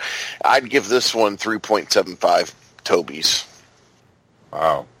 So I'd give this one 3.75 Tobys.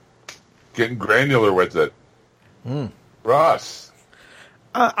 Wow. Getting granular with it. Ross.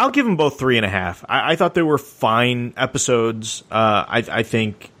 I'll give them both 3.5. I thought they were fine episodes. I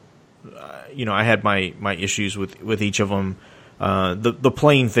think, I had my issues with each of them. The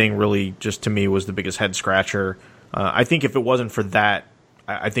plane thing really just to me was the biggest head scratcher. I think if it wasn't for that,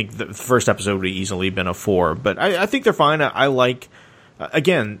 I think the first episode would have easily been a 4. But I think they're fine. I like.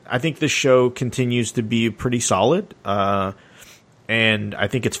 Again, I think this show continues to be pretty solid. And I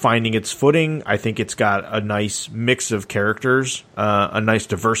think it's finding its footing. I think it's got a nice mix of characters, a nice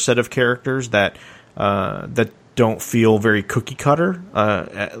diverse set of characters that don't feel very cookie cutter.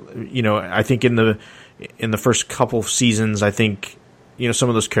 I think in the first couple of seasons, I think some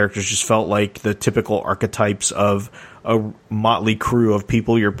of those characters just felt like the typical archetypes of a motley crew of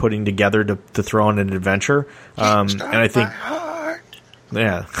people you're putting together to throw on an adventure. And I think,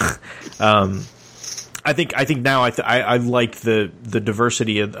 yeah. I think now I like the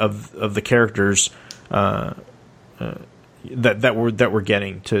diversity of the characters that we're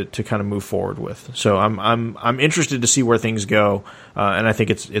getting to kind of move forward with. So I'm interested to see where things go, and I think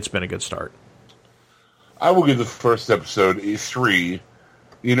it's been a good start. I will give the first episode a 3.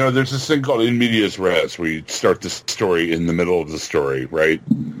 You know, there's this thing called in medias res, where you start the story in the middle of the story, right?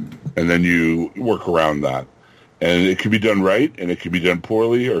 And then you work around that. And it could be done right, and it could be done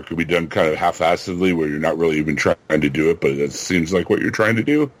poorly, or it could be done kind of half-assedly, where you're not really even trying to do it, but it seems like what you're trying to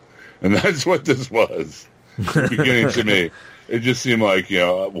do. And that's what this was, beginning to me. It just seemed like, you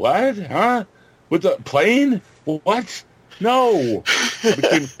know, what? Huh? With the plane? What? No.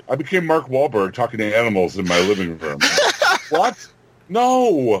 I became Mark Wahlberg talking to animals in my living room. What?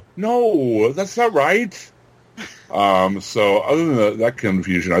 No, that's not right. So other than that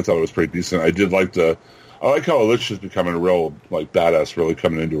confusion, I thought it was pretty decent. I like how Alicia's becoming a real, like, badass, really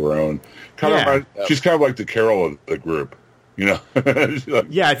coming into her own. She's kind of like the Carol of the group, you know?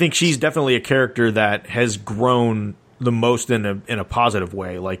 Yeah, I think she's definitely a character that has grown the most in a positive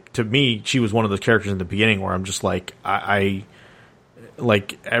way. Like, to me, she was one of those characters in the beginning where I'm just like, I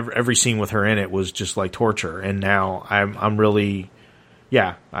like every scene with her in it was just like torture, and now I'm really,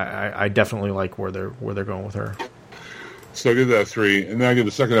 yeah, I definitely like where they're going with her. So I give that 3, and then I give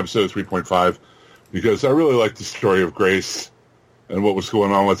the second episode 3.5 because I really like the story of Grace and what was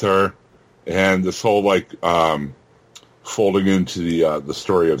going on with her, and this whole like folding into the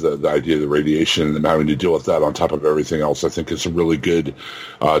story of the idea of the radiation and them having to deal with that on top of everything else. I think it's a really good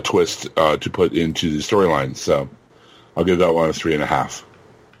twist to put into the storyline. So I'll give that one a 3.5.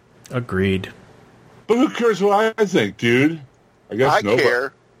 Agreed. But who cares what I think, dude? I guess I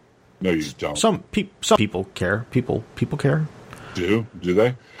care. No, you don't. Some people care. People care. Do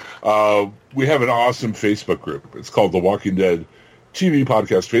they? We have an awesome Facebook group. It's called the Walking Dead TV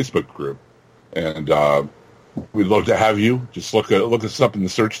Podcast Facebook group, and we'd love to have you. Just look us up in the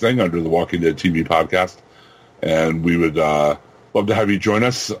search thing under the Walking Dead TV Podcast, and we would love to have you join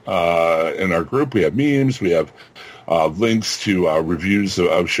us in our group. We have memes. We have links to reviews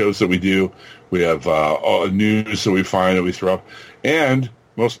of shows that we do. We have news that we find that we throw up. And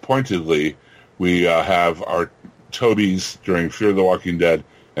most pointedly, we have our Tobies during Fear the Walking Dead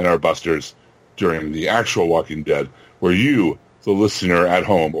and our Busters during the actual Walking Dead, where you, the listener at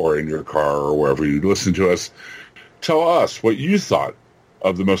home or in your car or wherever you listen to us, tell us what you thought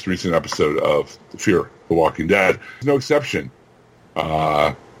of the most recent episode of Fear the Walking Dead. There's no exception.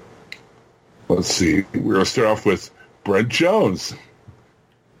 Let's see. We're going to start off with Brent Jones.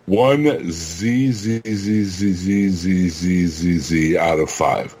 1 Z out of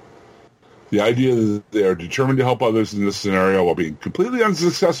 5. The idea that they are determined to help others in this scenario while being completely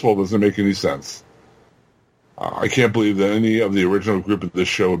unsuccessful doesn't make any sense. I can't believe that any of the original group of this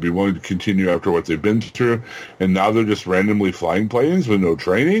show would be willing to continue after what they've been through, and now they're just randomly flying planes with no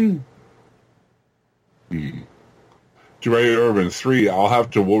training? DeRay Irvin, 3. I'll have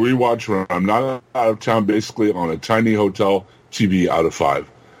to rewatch when I'm not out of town, basically on a tiny hotel TV out of 5.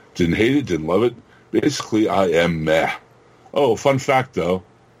 Didn't hate it, didn't love it. Basically, I am meh. Oh, fun fact, though.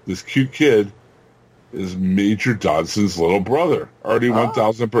 This cute kid is Major Dodson's little brother. Already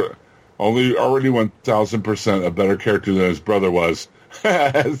 1,000% a better character than his brother was.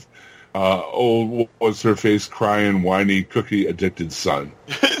 Old, what's her face, crying, whiny, cookie-addicted son.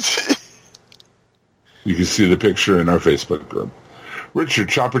 You can see the picture in our Facebook group. Richard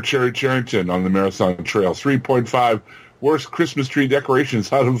Chopper Cherry Charrington on the Marathon Trail. 3.5. Worst Christmas tree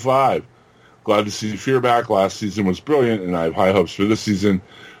decorations out of 5. Glad to see Fear back. Last season was brilliant, and I have high hopes for this season.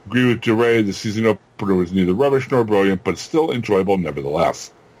 Agree with DeRay. The season opener was neither rubbish nor brilliant, but still enjoyable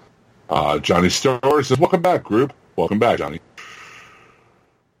nevertheless. Johnny Starr says, welcome back, group. Welcome back, Johnny.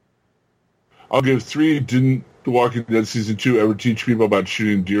 I'll give 3. Didn't The Walking Dead Season 2 ever teach people about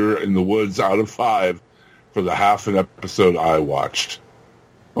shooting deer in the woods out of 5 for the half an episode I watched?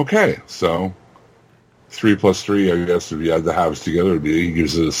 Okay, so 3 plus 3, I guess, if you add the halves together, he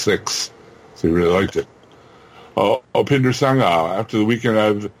gives it a 6. So he really liked it. Pinder Sangha, after the weekend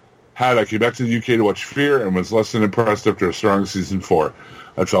I've had, I came back to the UK to watch Fear and was less than impressed after a strong Season 4.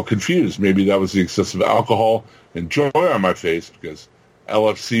 I felt confused. Maybe that was the excessive alcohol and joy on my face because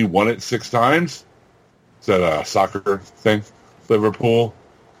LFC won it 6 times. Is that a soccer thing? Liverpool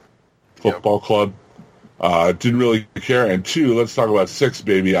Football Club. Didn't really care. And 2, let's talk about 6,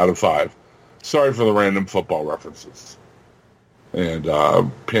 baby, out of 5. Sorry for the random football references. And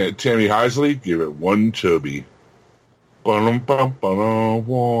Tammy Heisley gave it 1 Toby.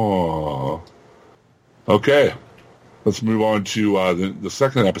 Okay. Let's move on to the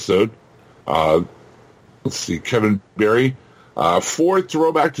second episode. Let's see. Kevin Berry. 4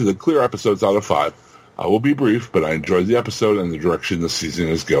 throwback to the Clear episodes out of 5. I will be brief, but I enjoyed the episode and the direction the season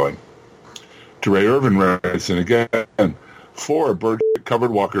is going. DeRay Irvin writes in again. 4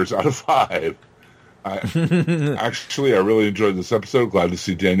 bird-covered walkers out of 5. Actually, I really enjoyed this episode. Glad to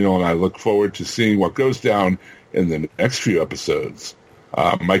see Daniel, and I look forward to seeing what goes down in the next few episodes.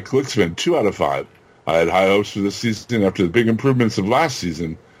 Mike Glicksman, 2 out of 5. I had high hopes for this season after the big improvements of last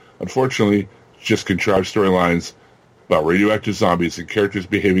season. Unfortunately, just contrived storylines about radioactive zombies and characters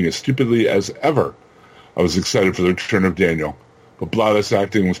behaving as stupidly as ever. I was excited for the return of Daniel, but Blau's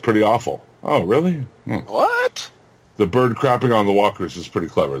acting was pretty awful. Oh, really? What? The bird crapping on the walkers is pretty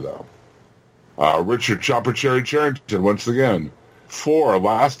clever, though. Richard Chopper Cherry Charrington, once again. 4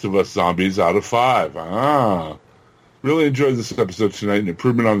 Last of Us zombies out of 5. Really enjoyed this episode tonight. An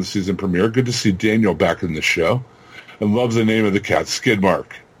improvement on the season premiere. Good to see Daniel back in the show. And love the name of the cat,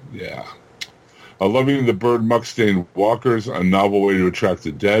 Skidmark. Yeah. Loving the bird muck-stained walkers, a novel way to attract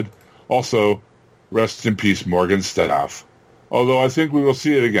the dead. Also, rest in peace, Morgan Staff. Although I think we will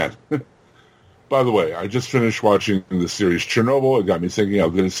see it again. By the way, I just finished watching the series Chernobyl. It got me thinking how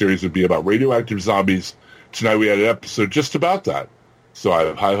good a series would be about radioactive zombies. Tonight we had an episode just about that. So I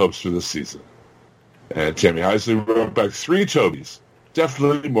have high hopes for this season. And Tammy Heisley wrote back 3 Tobys.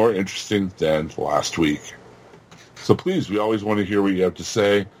 Definitely more interesting than last week. So please, we always want to hear what you have to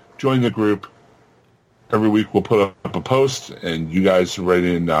say. Join the group. Every week we'll put up a post, and you guys write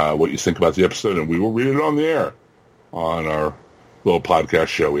in what you think about the episode, and we will read it on the air on our little podcast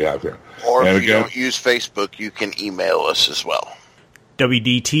show we have here. Or if you don't use Facebook, you can email us as well.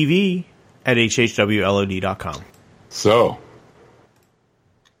 WDTV@hhwlod.com. So.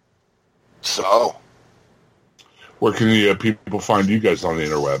 Where can the people find you guys on the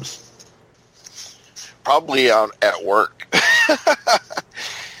interwebs? Probably at work.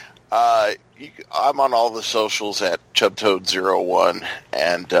 I'm on all the socials at ChubToad01,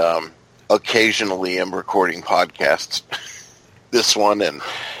 and occasionally I'm recording podcasts. This one and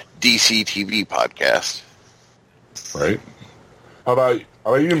DC TV podcast. Right. How about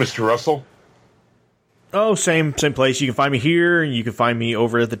you, Mr. Russell? Oh, same place. You can find me here, and you can find me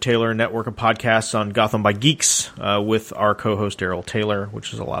over at the Taylor Network of Podcasts on Gotham by Geeks with our co-host Daryl Taylor,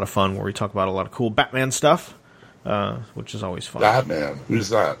 which is a lot of fun, where we talk about a lot of cool Batman stuff, which is always fun. Batman? Who's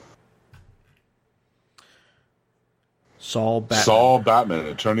that? Saul Batman,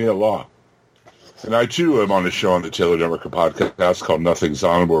 attorney at law. And I, too, am on a show on the Taylor Network of Podcasts called Nothing's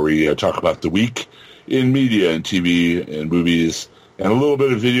On, where we talk about the week in media and TV and movies, and a little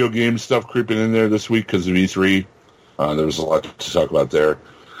bit of video game stuff creeping in there this week because of E3. There was a lot to talk about there.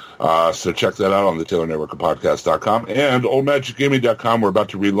 So check that out on the Taylor Network of Podcasts.com and oldmagicgaming.com. We're about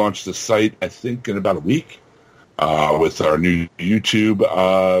to relaunch the site, I think, in about a week with our new YouTube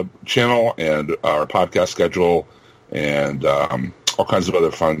channel and our podcast schedule and all kinds of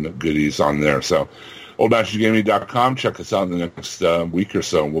other fun goodies on there. So oldmagicgaming.com. Check us out in the next week or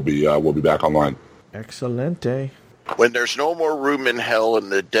so, and we'll be back online. Excelente. When there's no more room in hell and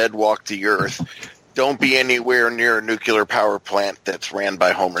the dead walk the earth, don't be anywhere near a nuclear power plant that's ran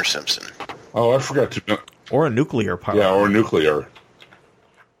by Homer Simpson. Oh, I forgot to... Or a nuclear power plant. Yeah, or nuclear.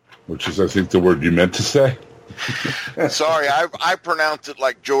 Which is, I think, the word you meant to say. Sorry, I pronounced it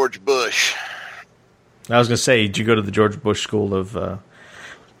like George Bush. I was going to say, did you go to the George Bush School of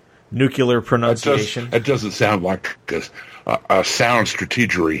Nuclear Pronunciation? That doesn't sound like a sound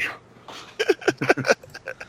strategery.